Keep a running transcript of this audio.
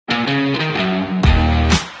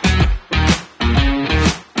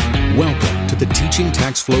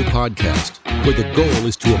Tax Flow Podcast, where the goal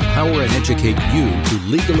is to empower and educate you to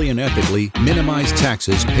legally and ethically minimize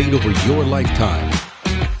taxes paid over your lifetime.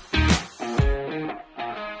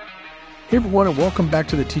 Hey everyone, and welcome back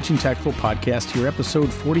to the Teaching Tax Flow Podcast. Here,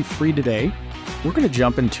 episode 43 today. We're going to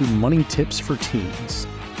jump into money tips for teens.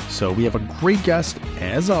 So we have a great guest,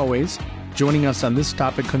 as always, joining us on this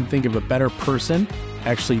topic. Couldn't think of a better person.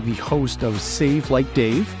 Actually, the host of Save Like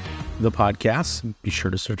Dave, the podcast. Be sure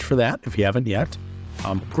to search for that if you haven't yet.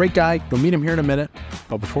 Great guy. You'll meet him here in a minute.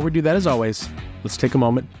 But before we do that, as always, let's take a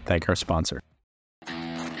moment, thank our sponsor.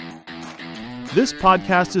 This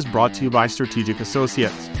podcast is brought to you by Strategic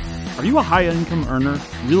Associates. Are you a high-income earner,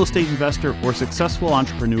 real estate investor, or successful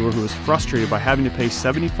entrepreneur who is frustrated by having to pay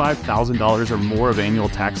 $75,000 or more of annual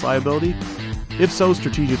tax liability? If so,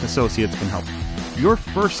 Strategic Associates can help. Your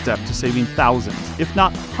first step to saving thousands, if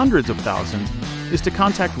not hundreds of thousands, is to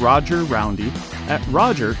contact Roger Roundy at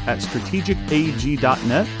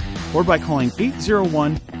roger@strategicag.net or by calling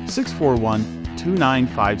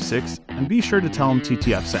 801-641-2956 and be sure to tell him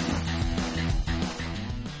TTF sent you.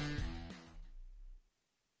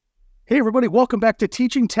 Hey everybody, welcome back to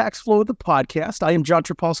Teaching Tax Flow, the podcast. I am John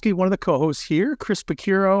Trapolsky, one of the co-hosts here. Chris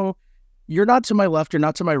Picuro, you're not to my left, you're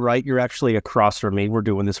not to my right, you're actually across from me. We're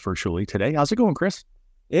doing this virtually today. How's it going, Chris?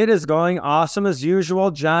 It is going awesome as usual.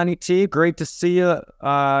 Johnny T, great to see you in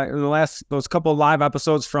those couple of live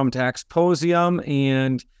episodes from Taxposium,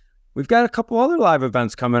 and we've got a couple other live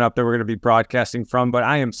events coming up that we're going to be broadcasting from, but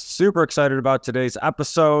I am super excited about today's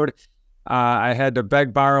episode. I had to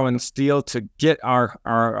beg, borrow, and steal to get our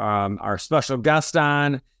special guest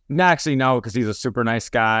on. Actually, no, because he's a super nice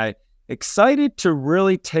guy. Excited to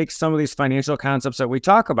really take some of these financial concepts that we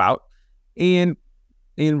talk about and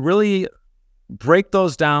really break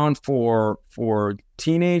those down for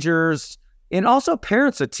teenagers and also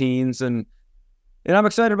parents of teens. And I'm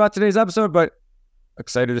excited about today's episode, but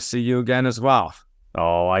excited to see you again as well.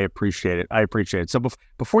 Oh, I appreciate it. So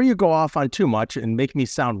before you go off on too much and make me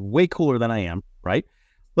sound way cooler than I am, right?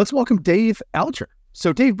 Let's welcome Dave Alger.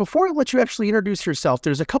 So Dave, before I let you actually introduce yourself,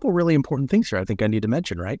 there's a couple really important things here I think I need to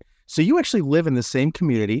mention, right? So you actually live in the same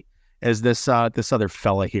community as this other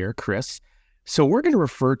fella here, Chris. So we're going to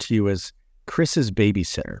refer to you as Chris's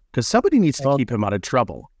babysitter because somebody needs to keep him out of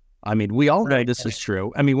trouble. I mean, we all know this is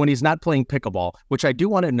true. I mean, when he's not playing pickleball, which I do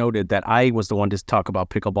want to note that I was the one to talk about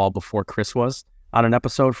pickleball before Chris was on an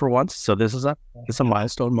episode for once. So this is a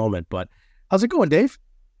milestone moment. But how's it going, Dave?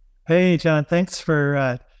 Hey, John. Thanks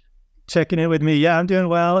for checking in with me. Yeah, I'm doing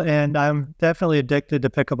well, and I'm definitely addicted to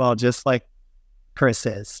pickleball, just like Chris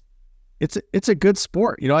is. It's a good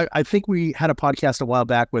sport. You know, I think we had a podcast a while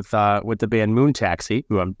back with the band Moon Taxi,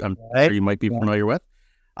 who I'm sure you might be familiar with.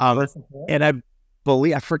 And I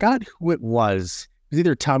forgot who it was. It was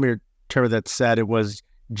either Tommy or Trevor that said it was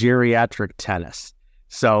geriatric tennis.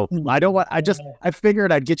 So I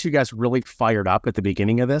figured I'd get you guys really fired up at the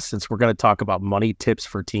beginning of this, since we're going to talk about money tips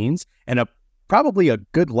for teens, and probably a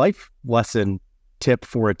good life lesson tip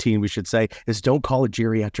for a teen, we should say, is don't call it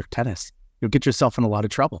geriatric tennis. You'll get yourself in a lot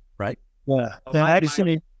of trouble, right? Yeah. Go ahead.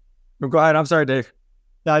 I'm sorry, Dave.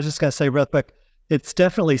 I was just going to say real quick, it's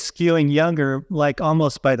definitely skewing younger, like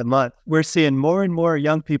almost by the month. We're seeing more and more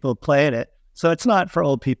young people playing it. So it's not for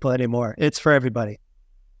old people anymore. It's for everybody.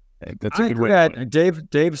 That's a good way.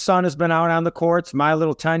 Dave's son has been out on the courts. My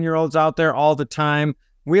little 10-year-old's out there all the time.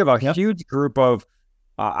 We have a huge group of,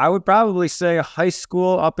 I would probably say, high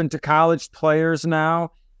school up into college players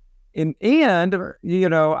now. And you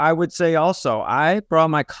know, I would say also, I brought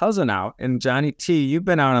my cousin out, and Johnny T, you've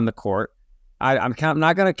been out on the court. I'm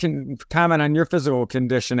not going to comment on your physical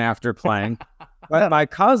condition after playing, but my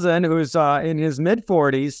cousin, who's in his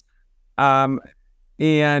mid-40s,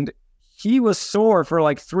 and he was sore for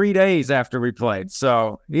like 3 days after we played.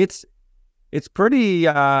 So it's pretty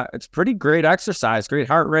great exercise, great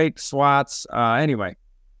heart rate, squats. Anyway,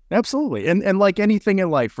 absolutely, and like anything in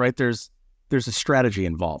life, right? There's a strategy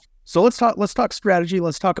involved. So let's talk strategy.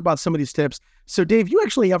 Let's talk about some of these tips. So Dave, you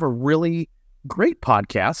actually have a really great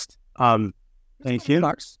podcast. Thank you.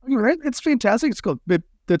 Right? It's fantastic. It's called, the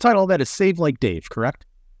title of that is Save Like Dave, correct?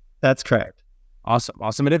 That's correct.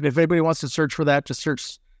 Awesome. And if anybody wants to search for that, just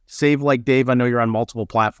search Save Like Dave. I know you're on multiple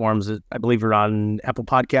platforms. I believe you're on Apple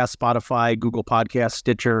Podcasts, Spotify, Google Podcasts,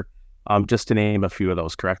 Stitcher, just to name a few of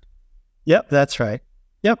those, correct? Yep, that's right.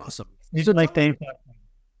 Yep. Awesome. Like Dave.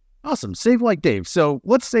 Awesome. Save Like Dave. So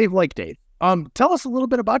let's save like Dave. Tell us a little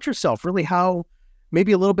bit about yourself, really, how,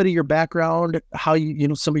 maybe a little bit of your background, how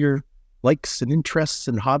some of your likes and interests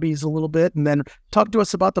and hobbies a little bit, and then talk to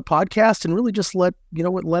us about the podcast and really just what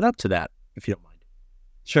led up to that, if you don't mind.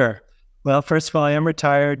 Sure. Well, first of all, I am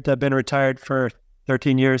retired. I've been retired for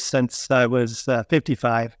 13 years since I was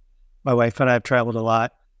 55. My wife and I have traveled a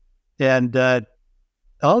lot. And the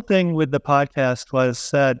whole thing with the podcast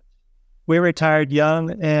was we retired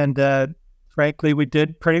young, and frankly, we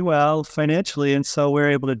did pretty well financially. And so we were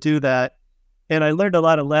able to do that. And I learned a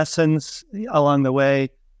lot of lessons along the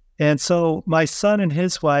way. And so my son and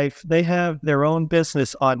his wife, they have their own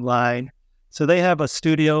business online. So they have a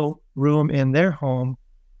studio room in their home.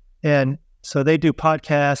 And so they do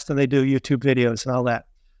podcasts and they do YouTube videos and all that.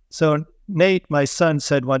 So Nate, my son,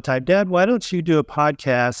 said one time, Dad, why don't you do a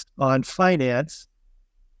podcast on finance?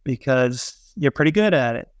 Because you're pretty good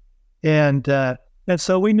at it. And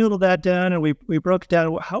so we noodled that down, and we broke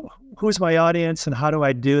down who's my audience and how do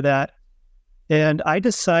I do that. And I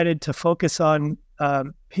decided to focus on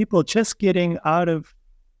people just getting out of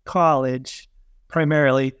college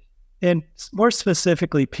primarily, and more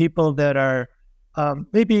specifically, people that are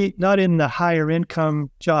maybe not in the higher income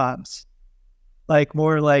jobs,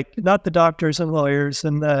 more like not the doctors and lawyers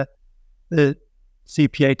and the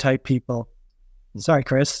CPA type people. Sorry,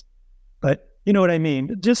 Chris, but you know what I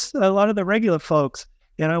mean? Just a lot of the regular folks.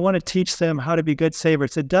 And I want to teach them how to be good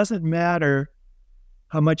savers. It doesn't matter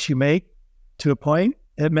how much you make to a point.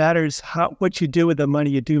 It matters what you do with the money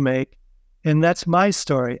you do make. And that's my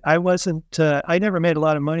story. I never made a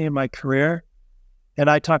lot of money in my career. And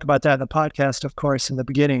I talk about that in the podcast, of course, in the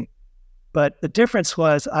beginning. But the difference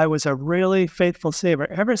was I was a really faithful saver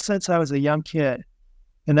ever since I was a young kid.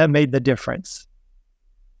 And that made the difference.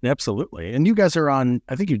 Absolutely. And you guys are on,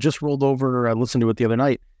 I think you just rolled over, I listened to it the other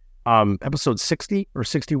night, episode 60 or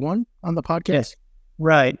 61 on the podcast? Yes.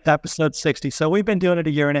 Right. Episode 60. So we've been doing it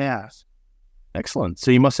a year and a half. Excellent. So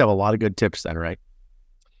you must have a lot of good tips then, right?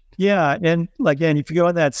 Yeah. And again, if you go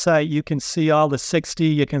on that site, you can see all the 60.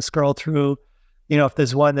 You can scroll through, if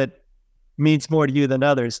there's one that means more to you than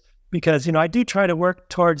others. Because, I do try to work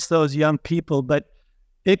towards those young people, but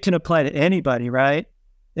it can apply to anybody, right?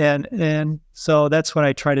 And so that's what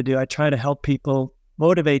I try to do. I try to help people,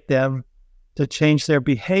 motivate them to change their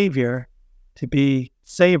behavior to be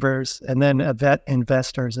savers and then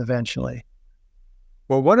investors eventually.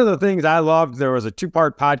 Well, one of the things I loved, there was a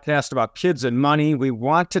 2-part podcast about kids and money. We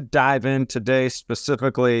want to dive in today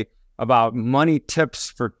specifically about money tips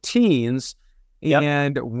for teens. Yep.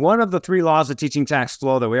 And one of the 3 laws of teaching tax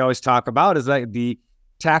flow that we always talk about is that the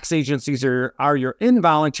tax agencies are your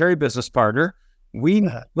involuntary business partner. We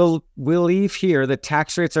will believe here that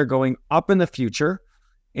tax rates are going up in the future,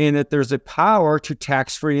 and that there's a power to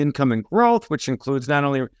tax-free income and growth, which includes not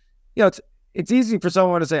only, it's easy for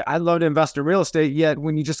someone to say, I'd love to invest in real estate, yet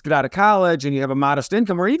when you just get out of college and you have a modest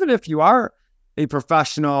income, or even if you are a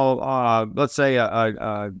professional, let's say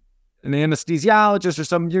an anesthesiologist or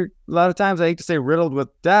something, you're a lot of times, I hate to say, riddled with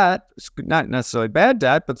debt, not necessarily bad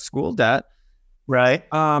debt, but school debt. Right.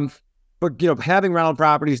 But having rental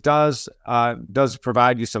properties does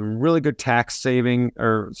provide you some really good tax saving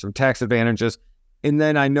or some tax advantages. And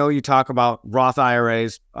then I know you talk about Roth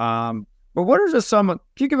IRAs. But what are just can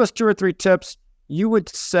you give us 2 or 3 tips you would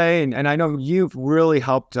say? And I know you've really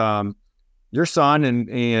helped your son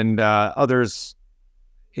and others.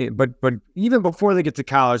 But even before they get to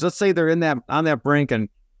college, let's say they're on that brink. And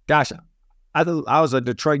gosh, I was a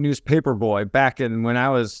Detroit newspaper boy back when I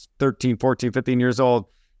was 13, 14, 15 years old.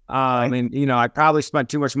 And, I probably spent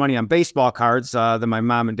too much money on baseball cards that my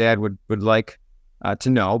mom and dad would like to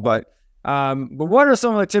know. But what are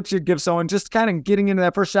some of the tips you'd give someone just kind of getting into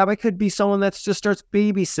that first job? It could be someone that just starts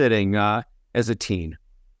babysitting as a teen.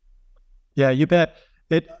 Yeah, you bet.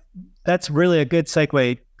 That's really a good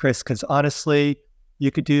segue, Chris, because honestly, you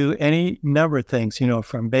could do any number of things,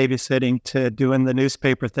 from babysitting to doing the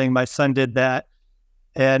newspaper thing. My son did that.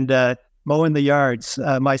 And mowing the yards.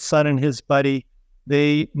 My son and his buddy,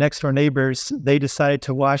 next door neighbors, they decided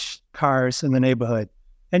to wash cars in the neighborhood.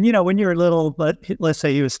 And, when you're little, let's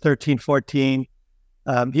say he was 13, 14,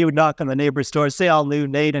 he would knock on the neighbor's doors. They all knew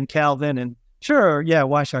Nate and Calvin, and sure, yeah,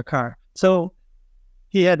 wash our car. So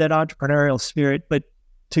he had that entrepreneurial spirit. But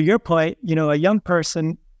to your point, a young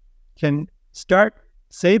person can start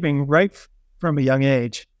saving right from a young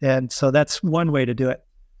age. And so that's one way to do it.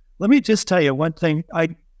 Let me just tell you one thing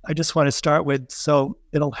I just want to start with, so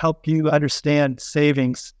it'll help you understand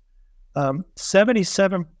savings.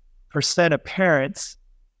 77% of parents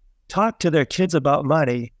talk to their kids about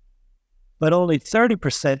money, but only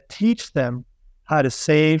 30% teach them how to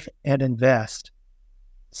save and invest.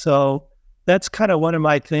 So that's kind of one of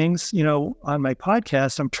my things, on my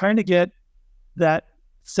podcast. I'm trying to get that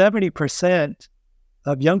 70%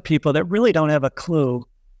 of young people that really don't have a clue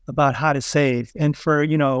about how to save. And for,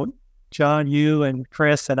 John, you and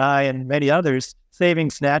Chris and I and many others,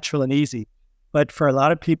 saving's natural and easy. But for a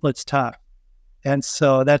lot of people, it's tough. And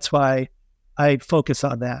so that's why I focus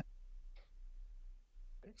on that.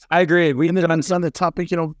 I agree. And then on the topic,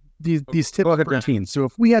 these tips and routines. So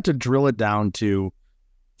if we had to drill it down to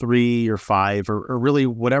 3 or 5 or really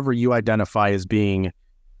whatever you identify as being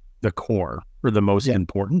the core or the most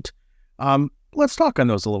important, let's talk on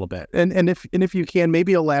those a little bit. And if you can,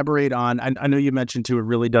 maybe elaborate on, I know you mentioned too,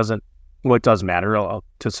 it does matter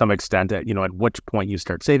to some extent at which point you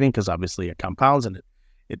start saving, because obviously it compounds and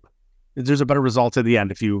there's a better result at the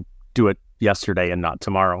end if you do it yesterday and not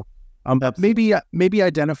tomorrow. Maybe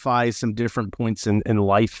identify some different points in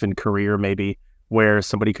life and career, maybe where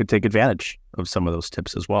somebody could take advantage of some of those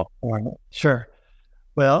tips as well. Sure.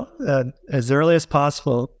 Well, as early as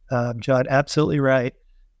possible, John, absolutely right.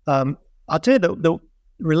 I'll tell you,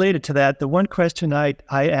 related to that, the one question I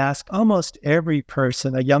ask almost every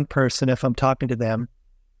person, a young person, if I'm talking to them,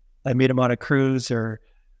 I meet them on a cruise or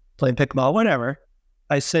playing pickleball, whatever,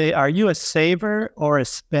 I say, are you a saver or a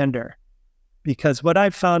spender? Because what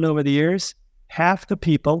I've found over the years, half the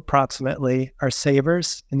people approximately are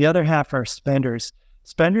savers and the other half are spenders.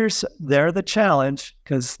 Spenders, they're the challenge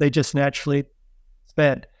because they just naturally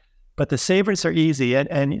spend. But the savers are easy.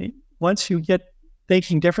 And once you get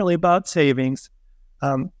thinking differently about savings,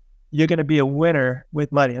 you're going to be a winner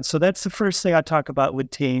with money. And so that's the first thing I talk about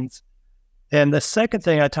with teens. And the second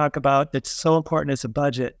thing I talk about that's so important is a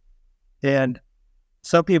budget. And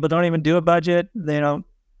some people don't even do a budget. They don't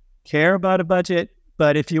care about a budget.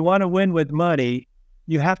 But if you want to win with money,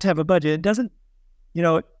 you have to have a budget. It doesn't,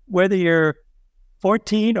 whether you're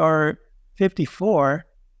 14 or 54,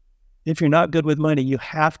 if you're not good with money, you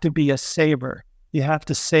have to be a saver. You have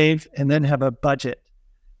to save and then have a budget.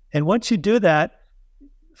 And once you do that,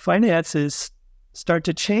 finances start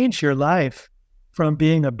to change your life from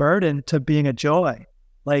being a burden to being a joy.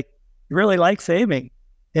 Like, you really like saving.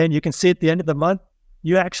 And you can see at the end of the month,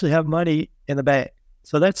 you actually have money in the bank.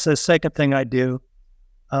 So that's the second thing I do.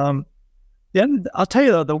 Then I'll tell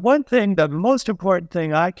you though, the most important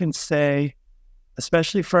thing I can say,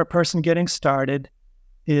 especially for a person getting started,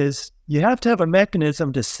 is you have to have a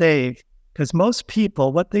mechanism to save. Because most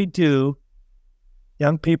people, what they do,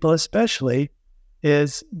 young people especially,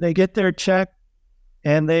 is they get their check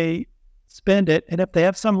and they spend it. And if they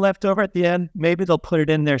have some left over at the end, maybe they'll put it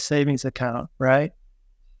in their savings account, right?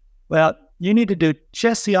 Well, you need to do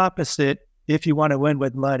just the opposite if you want to win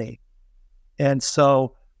with money. And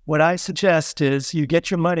so what I suggest is you get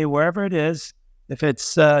your money wherever it is. If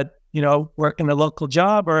it's, working a local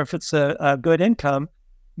job or if it's a good income,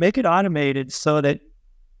 make it automated so that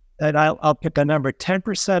I'll pick a number,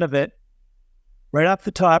 10% of it right off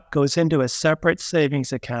the top goes into a separate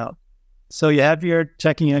savings account. So you have your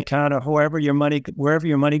checking account or wherever your money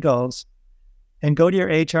goes, and go to your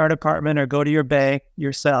HR department or go to your bank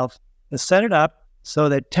yourself and set it up so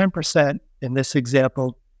that 10% in this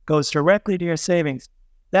example goes directly to your savings.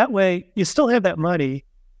 That way you still have that money,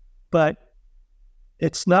 but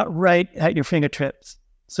it's not right at your fingertips.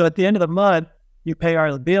 So at the end of the month, you pay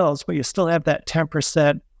all the bills, but you still have that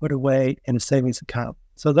 10% put away in a savings account.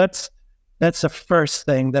 So that's the first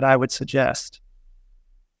thing that I would suggest.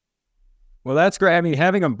 Well, that's great. I mean,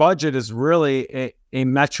 having a budget is really a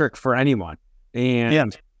metric for anyone.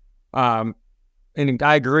 And and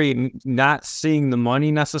I agree, not seeing the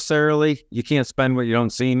money necessarily. You can't spend what you don't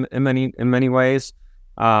see in many ways.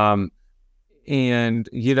 And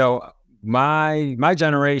my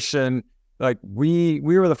generation, like we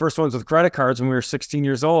were the first ones with credit cards when we were 16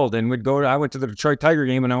 years old, and I went to the Detroit Tiger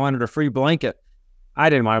game and I wanted a free blanket. I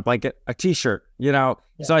didn't want a blanket, a t-shirt,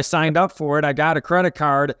 So I signed up for it. I got a credit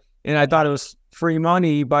card and I thought it was free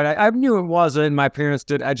money, but I knew it wasn't. My parents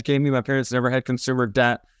did educate me. My parents never had consumer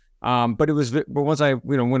debt. But once I,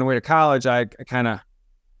 went away to college, I kind of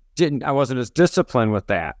I wasn't as disciplined with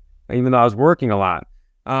that, even though I was working a lot.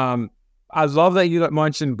 I love that you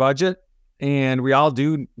mentioned budget, and we all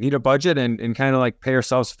do need a budget and kind of like pay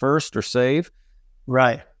ourselves first or save.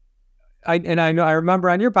 Right. I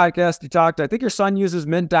remember on your podcast, you talked, I think your son uses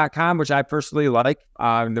mint.com, which I personally like.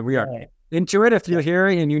 We are into it. If you're here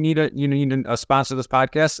and you need a sponsor of this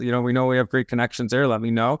podcast, we know we have great connections there. Let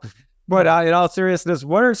me know. But in all seriousness,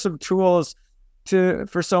 what are some tools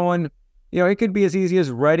for someone, it could be as easy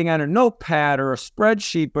as writing on a notepad or a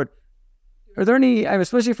spreadsheet, but are there any,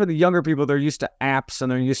 especially for the younger people, they're used to apps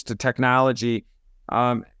and they're used to technology,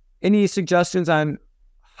 any suggestions on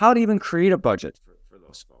how to even create a budget for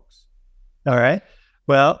those folks? All right.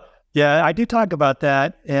 Well, yeah, I do talk about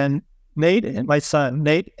that. And Nate and my son,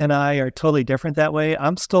 Nate and I are totally different that way.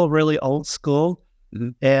 I'm still really old school. Mm-hmm.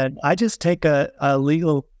 And I just take a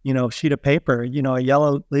legal, sheet of paper, a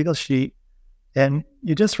yellow legal sheet, and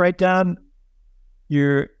you just write down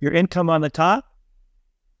your income on the top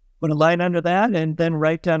put a line under that, and then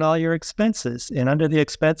write down all your expenses. And under the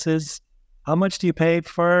expenses, how much do you pay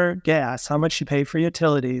for gas? How much you pay for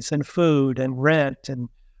utilities and food and rent and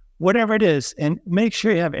whatever it is, and make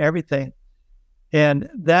sure you have everything. And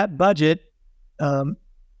that budget,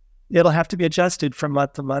 it'll have to be adjusted from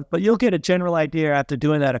month to month, but you'll get a general idea after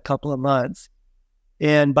doing that a couple of months.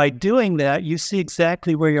 And by doing that, you see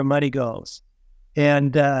exactly where your money goes.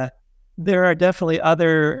 And there are definitely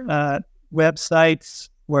other websites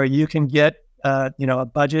where you can get, a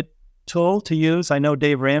budget tool to use. I know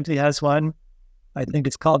Dave Ramsey has one. I think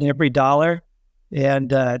it's called Every Dollar,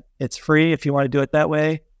 and it's free if you want to do it that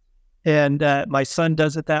way. And my son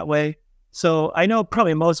does it that way. So I know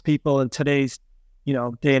probably most people in today's,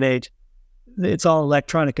 day and age, it's all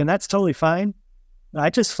electronic, and that's totally fine. I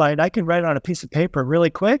just find I can write on a piece of paper really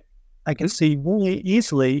quick. I can see really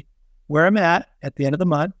easily where I'm at the end of the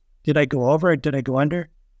month. Did I go over? Did I go under?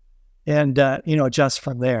 And, adjust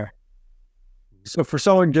from there. So for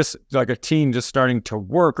someone just like a teen just starting to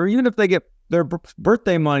work, or even if they get their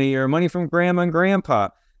birthday money or money from grandma and grandpa,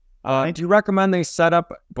 do you recommend they set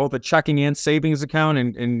up both a checking and savings account?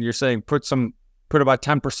 And you're saying put about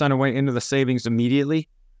 10% away into the savings immediately?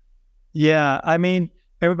 Yeah. I mean,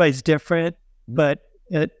 everybody's different, but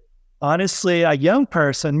honestly, a young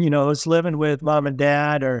person, is living with mom and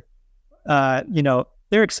dad, or,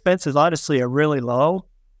 their expenses honestly are really low.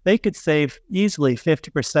 They could save easily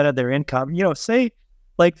 50% of their income. Say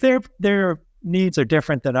like their needs are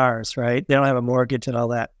different than ours, right? They don't have a mortgage and all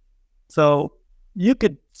that. So you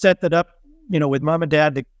could set that up, with mom and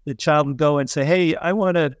dad. The child would go and say, hey, I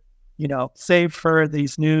want to, save for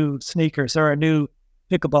these new sneakers or a new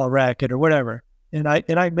pickleball racket or whatever. And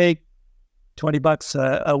I make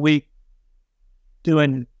 $20 a week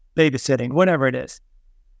doing babysitting, whatever it is.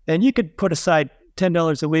 And you could put aside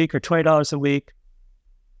 $10 a week or $20 a week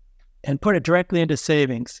and put it directly into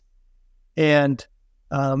savings. And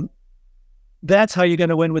that's how you're going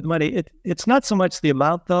to win with money. It's not so much the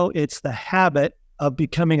amount, though. It's the habit of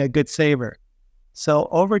becoming a good saver. So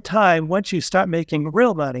over time, once you start making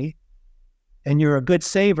real money and you're a good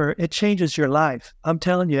saver, it changes your life. I'm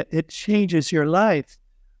telling you, it changes your life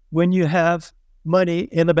when you have money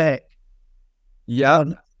in the bank. Yeah.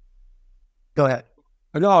 Go ahead.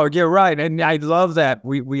 No, you're right. And I love that.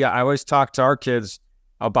 I always talk to our kids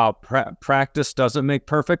about practice doesn't make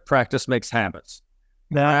perfect. Practice makes habits.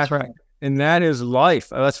 That's right. And that is life.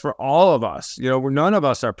 That's for all of us. None of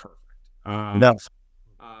us are perfect. No.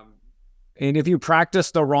 And if you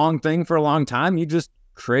practice the wrong thing for a long time, you just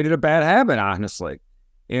created a bad habit, honestly.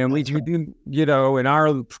 And we do, in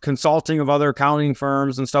our consulting of other accounting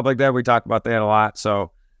firms and stuff like that, we talk about that a lot.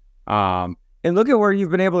 So, and look at where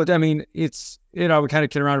you've been able to, it's, we kind of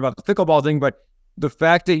kid around about the pickleball thing, but the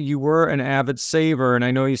fact that you were an avid saver, and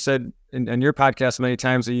I know you said in your podcast many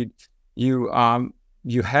times that you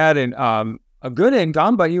had a good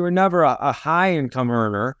income, but you were never a high income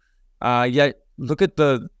earner. Yet look at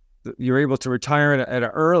you're able to retire at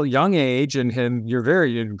an young age, and you're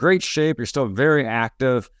in great shape. You're still very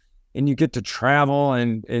active, and you get to travel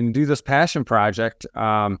and do this passion project.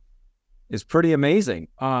 Is pretty amazing.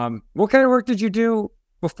 What kind of work did you do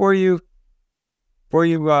before you,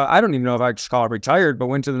 I don't even know if I just call it retired, but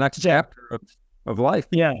went to the next chapter of life?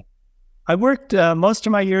 Yeah. I worked, most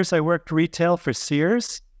of my years, I worked retail for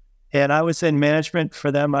Sears, and I was in management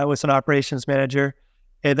for them. I was an operations manager.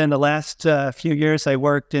 And then the last few years, I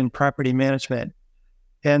worked in property management.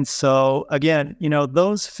 And so again,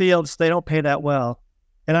 those fields, they don't pay that well.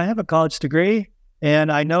 And I have a college degree,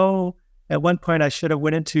 and I know at one point I should have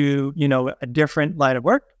went into, a different line of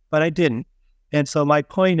work, but I didn't. And so my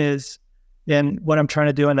point is, and what I'm trying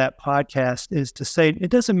to do in that podcast is to say, it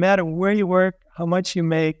doesn't matter where you work, how much you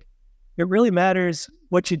make. It really matters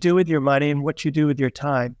what you do with your money and what you do with your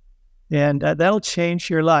time. And that'll change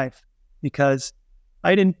your life, because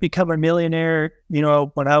I didn't become a millionaire,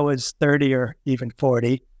 when I was 30 or even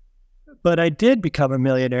 40, but I did become a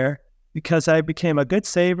millionaire because I became a good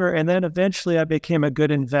saver, and then eventually I became a good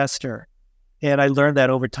investor. And I learned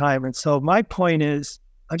that over time. And so my point is,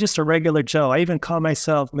 I'm just a regular Joe. I even call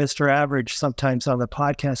myself Mr. Average sometimes on the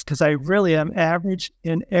podcast, because I really am average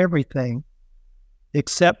in everything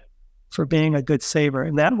except for being a good saver.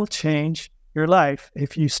 And that will change your life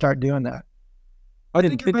if you start doing that. I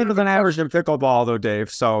think you're better than average in pickleball, though,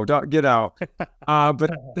 Dave. So don't get out.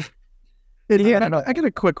 But yeah, I got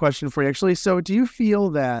a quick question for you, actually. So, do you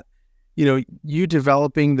feel that you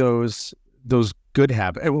developing those good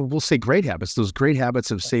habits, we'll say great habits, those great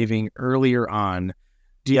habits of saving earlier on,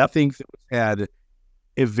 do you think that had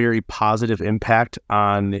a very positive impact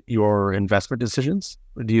on your investment decisions?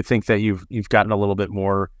 Or do you think that you've gotten a little bit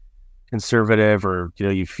more conservative, or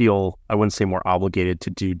you feel, I wouldn't say more obligated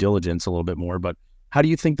to due diligence a little bit more, but how do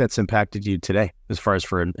you think that's impacted you today as far as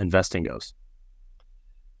for investing goes?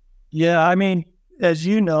 Yeah, I mean, as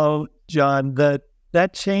you know, John,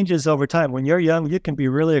 that changes over time. When you're young, you can be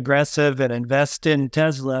really aggressive and invest in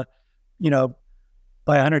Tesla,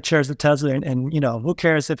 buy 100 shares of Tesla, and who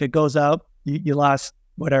cares if it goes out, you lost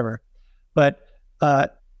whatever. But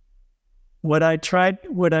what I try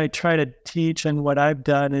to teach, and what I've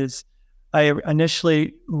done, is I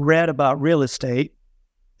initially read about real estate,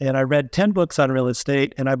 and I read 10 books on real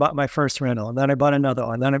estate, and I bought my first rental, and then I bought another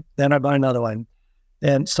one, then I bought another one,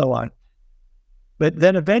 and so on. But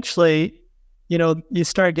then eventually, you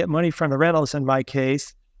start to get money from the rentals in my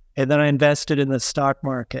case, and then I invested in the stock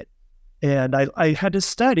market. And I had to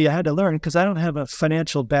study, I had to learn, because I don't have a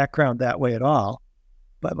financial background that way at all.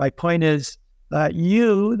 But my point is,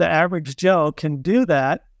 you, the average Joe, can do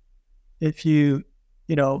that if you,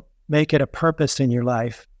 make it a purpose in your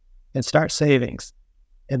life and start savings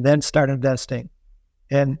and then start investing.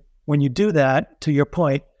 And when you do that, to your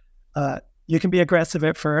point, you can be aggressive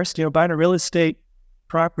at first. Buying a real estate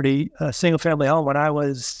property, a single family home, when I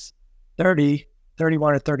was 30,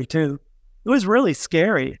 31 or 32, it was really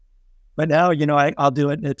scary. But now, I'll do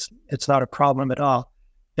it, and it's not a problem at all.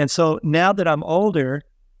 And so now that I'm older,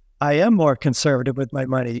 I am more conservative with my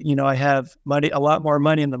money. I have a lot more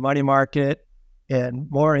money in the money market and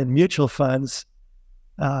more in mutual funds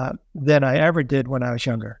than I ever did when I was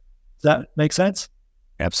younger. Does that make sense?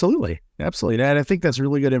 Absolutely. Absolutely. And I think that's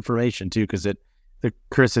really good information too, because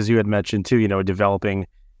Chris, as you had mentioned too, developing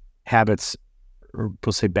habits, or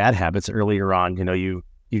we'll say bad habits earlier on, you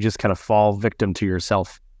just kind of fall victim to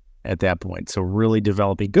yourself at that point. So really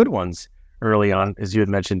developing good ones early on, as you had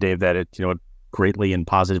mentioned, Dave, that it greatly and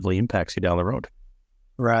positively impacts you down the road.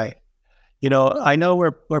 Right. I know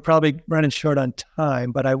we're probably running short on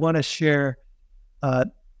time, but I want to share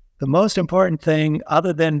the most important thing,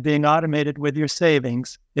 other than being automated with your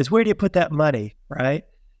savings, is where do you put that money, right?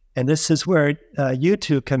 And this is where you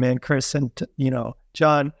two come in, Chris and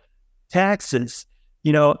John. Taxes.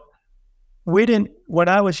 When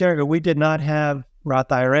I was younger, we did not have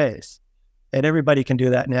Roth IRAs, and everybody can do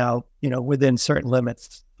that now, within certain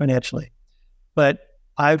limits financially. But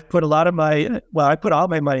I've put I put all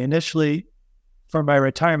my money initially for my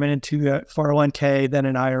retirement into a 401k, then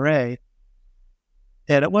an IRA.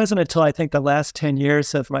 And it wasn't until I think the last 10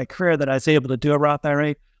 years of my career that I was able to do a Roth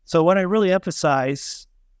IRA. So what I really emphasize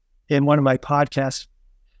in one of my podcasts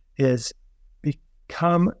is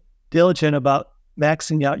become diligent about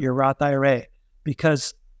maxing out your Roth IRA,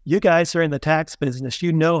 because you guys are in the tax business.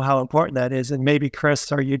 You know how important that is. And maybe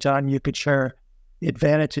Chris or you, John, you could share the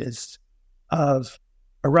advantages of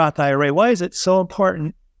a Roth IRA. Why is it so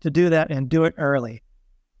important to do that and do it early?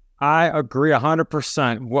 I agree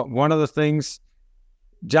 100%. One of the things,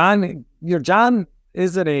 John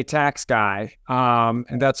isn't a tax guy,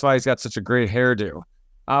 and that's why he's got such a great hairdo.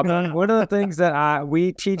 One of the things that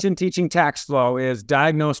we teach in Teaching Tax Flow is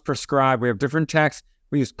diagnose, prescribe. We have different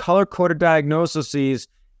we use color-coded diagnoses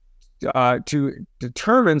to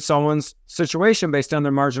determine someone's situation based on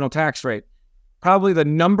their marginal tax rate. Probably the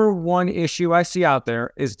number one issue I see out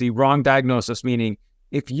there is the wrong diagnosis, meaning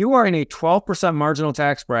if you are in a 12% marginal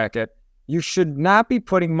tax bracket, you should not be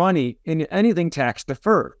putting money in anything tax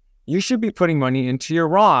deferred. You should be putting money into your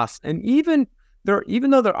Roth. And even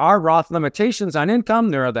though there are Roth limitations on income,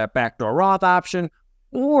 there are that backdoor Roth option,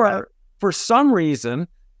 or for some reason,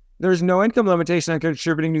 there's no income limitation on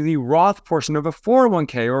contributing to the Roth portion of a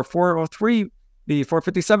 401k or 403b,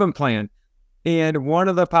 457 plan. And one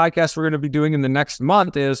of the podcasts we're going to be doing in the next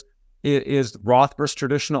month is Roth versus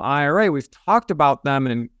traditional IRA. We've talked about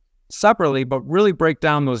them separately, but really break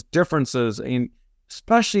down those differences. And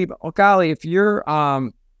especially, if you're,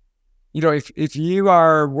 if you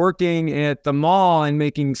are working at the mall and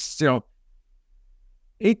making,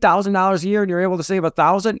 $8,000 a year and you're able to save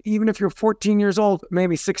 $1,000, even if you're 14 years old,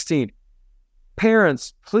 maybe 16.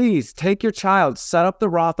 Parents, please take your child, set up the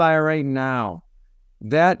Roth IRA now.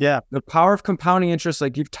 The power of compounding interest,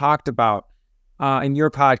 like you've talked about in your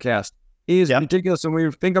podcast, is ridiculous. And we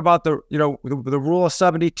think about the rule of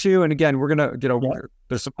 72, and again, we're gonna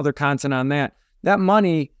there's some other content on that. That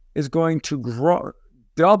money is going to grow,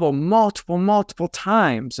 double, multiple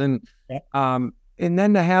times, and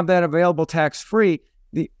then to have that available tax free.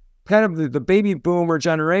 The baby boomer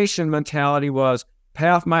generation mentality was pay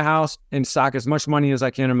off my house and stock as much money as I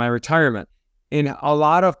can in my retirement. And a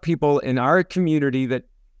lot of people in our community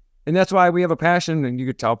and that's why we have a passion, and you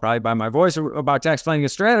could tell probably by my voice, about tax planning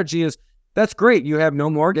and strategy, is that's great. You have no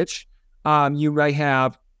mortgage. You might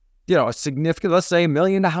have, a significant, let's say $1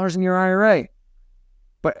 million in your IRA.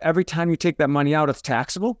 but every time you take that money out, it's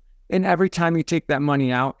taxable. And every time you take that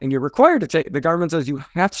money out, and you're required to take, the government says you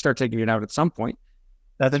have to start taking it out at some point.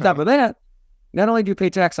 That's On top of that, not only do you pay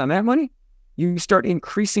tax on that money, you start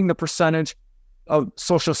increasing the percentage of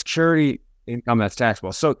Social Security income that's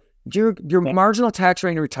taxable. So your marginal tax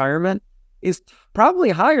rate in retirement is probably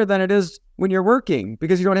higher than it is when you're working,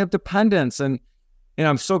 because you don't have dependents. And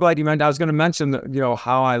I'm so glad you mentioned, I was going to mention that,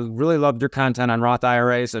 how I really loved your content on Roth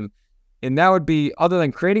IRAs. And that would be, other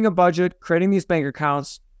than creating a budget, creating these bank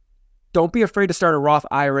accounts, don't be afraid to start a Roth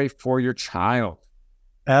IRA for your child.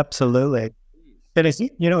 Absolutely. And it's,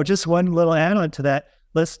 just one little add-on to that.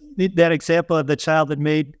 That example of the child that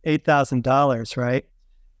made $8,000, right?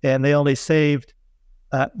 And they only saved,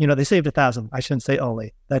 they saved $1,000. I shouldn't say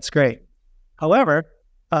only. That's great. However,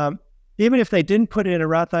 even if they didn't put it in a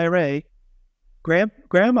Roth IRA,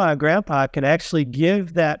 grandma and grandpa can actually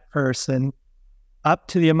give that person up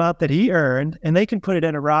to the amount that he earned, and they can put it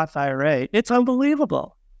in a Roth IRA. It's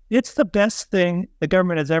unbelievable. It's the best thing the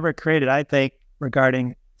government has ever created, I think,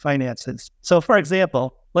 regarding finances. So, for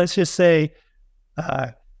example, let's just say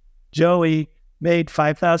Joey made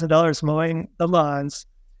 $5,000 mowing the lawns,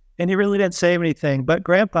 and he really didn't save anything. But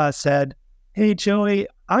Grandpa said, "Hey, Joey,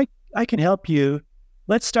 I can help you.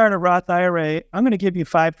 Let's start a Roth IRA. I'm going to give you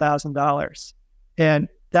 $5,000." And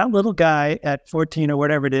that little guy at 14 or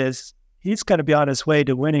whatever it is, he's going to be on his way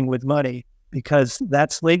to winning with money, because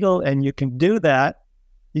that's legal and you can do that.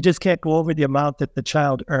 You just can't go over the amount that the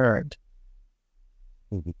child earned.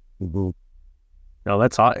 No,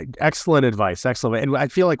 that's excellent advice. Excellent. And I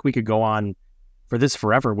feel like we could go on for this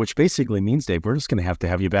forever, which basically means, Dave, we're just going to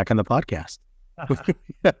have you back on the podcast.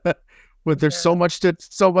 But there's so much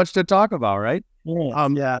to talk about, right?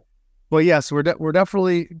 Yeah. Well, yes, we're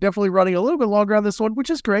definitely running a little bit longer on this one, which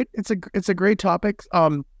is great. It's a great topic.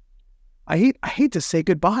 I hate to say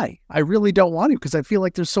goodbye. I really don't want to, because I feel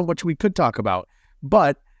like there's so much we could talk about.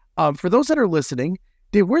 But for those that are listening,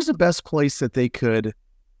 Dave, where's the best place that they could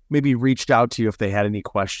maybe reach out to you if they had any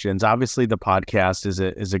questions? Obviously, the podcast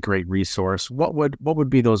is a great resource. What would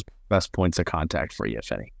be those best points of contact for you,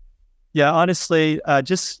 if any? Yeah, honestly,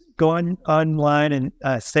 just go online and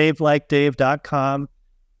savelikedave.com.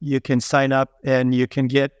 You can sign up and you can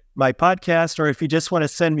get my podcast, or if you just want to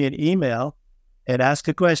send me an email and ask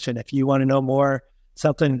a question, if you want to know more,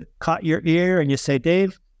 something caught your ear and you say,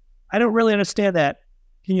 "Dave, I don't really understand that.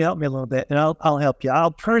 Can you help me a little bit?" And I'll help you. I'll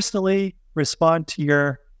personally respond to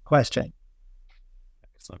your question.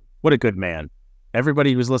 Excellent. What a good man.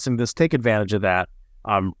 Everybody who's listening to this, take advantage of that.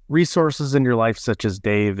 Resources in your life, such as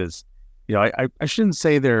Dave, is, I shouldn't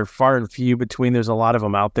say they're far and few between. There's a lot of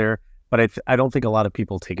them out there, but I don't think a lot of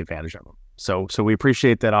people take advantage of them. So we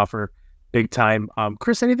appreciate that offer big time.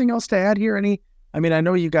 Chris, anything else to add here? I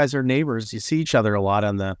know you guys are neighbors. You see each other a lot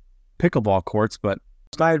on the pickleball courts, but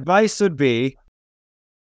my advice would be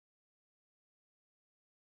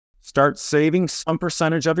start saving some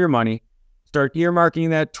percentage of your money, start earmarking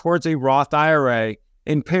that towards a Roth IRA.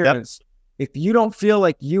 And parents, if you don't feel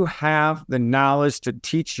like you have the knowledge to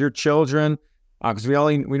teach your children, because we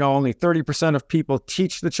know only 30% of people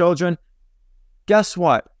teach the children, guess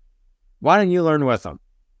what? Why don't you learn with them?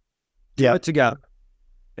 Do it together.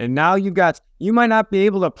 And now you might not be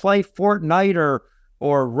able to play Fortnite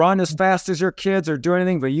or run as fast as your kids or do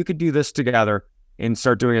anything, but you could do this together and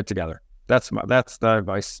start doing it together. That's the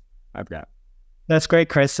advice I've got. That's great,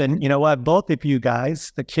 Chris. And you know what? Both of you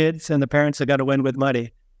guys, the kids and the parents, are going to win with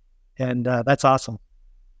money. And that's awesome.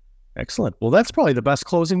 Excellent. Well, that's probably the best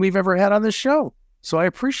closing we've ever had on this show. So I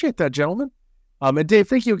appreciate that, gentlemen. And Dave,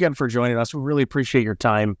 thank you again for joining us. We really appreciate your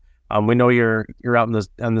time. We know you're out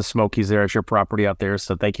in the Smokies there at your property out there.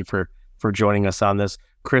 So thank you for joining us on this.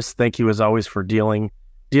 Chris, thank you as always for dealing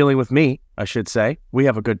with me, I should say. We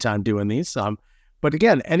have a good time doing these. But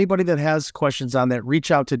again, anybody that has questions on that,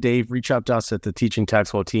 reach out to Dave, reach out to us at the Teaching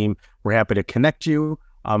Tax Flow team. We're happy to connect you,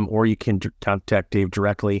 or you can contact Dave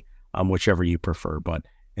directly, whichever you prefer. But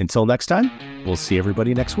until next time, we'll see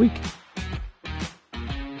everybody next week.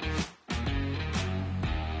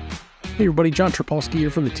 Hey everybody, John Trapolsky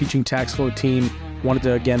here from the Teaching Tax Flow team. Wanted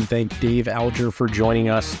to again thank Dave Alger for joining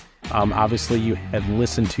us. Obviously, you had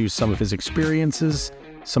listened to some of his experiences,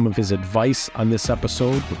 some of his advice on this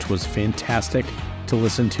episode, which was fantastic to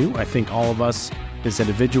listen to. I think all of us as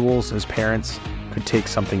individuals, as parents, could take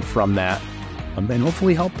something from that, and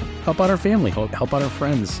hopefully help out our family, help out our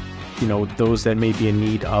friends, those that may be in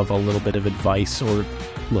need of a little bit of advice or a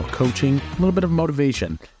little coaching, a little bit of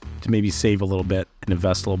motivation to maybe save a little bit and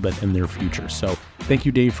invest a little bit in their future. So thank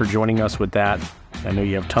you, Dave, for joining us with that. I know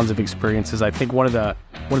you have tons of experiences. I think one of the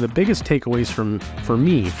biggest takeaways for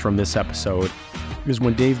me from this episode is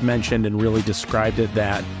when Dave mentioned and really described it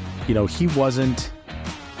that, he wasn't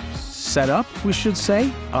set up, we should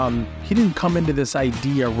say. He didn't come into this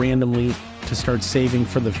idea randomly to start saving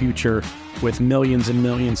for the future with millions and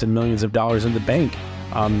millions and millions of dollars in the bank.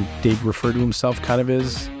 Dave referred to himself kind of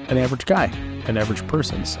as an average guy, an average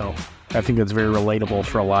person. So I think that's very relatable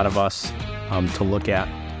for a lot of us to look at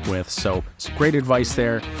with. So it's great advice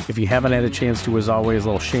there. If you haven't had a chance to, as always, a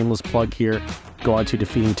little shameless plug here, go on to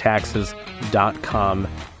defeatingtaxes.com.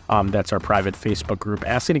 That's our private Facebook group.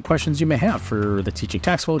 Ask any questions you may have for the Teaching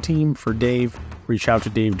Tax Flow team, for Dave. Reach out to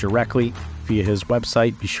Dave directly via his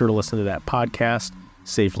website. Be sure to listen to that podcast,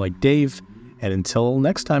 Save Like Dave. And until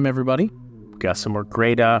next time, everybody, we've got some more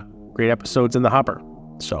great episodes in the hopper.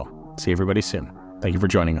 So see everybody soon. Thank you for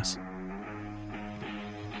joining us.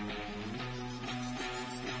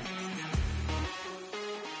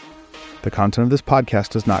 The content of this podcast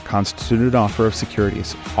does not constitute an offer of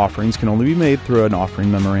securities. Offerings can only be made through an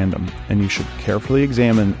offering memorandum, and you should carefully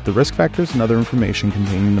examine the risk factors and other information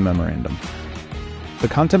contained in the memorandum. The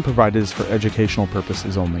content provided is for educational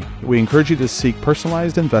purposes only. We encourage you to seek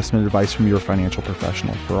personalized investment advice from your financial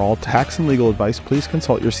professional. For all tax and legal advice, please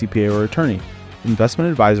consult your CPA or attorney.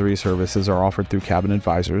 Investment advisory services are offered through Cabin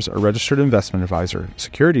Advisors, a registered investment advisor.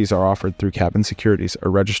 Securities are offered through Cabin Securities, a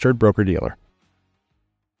registered broker-dealer.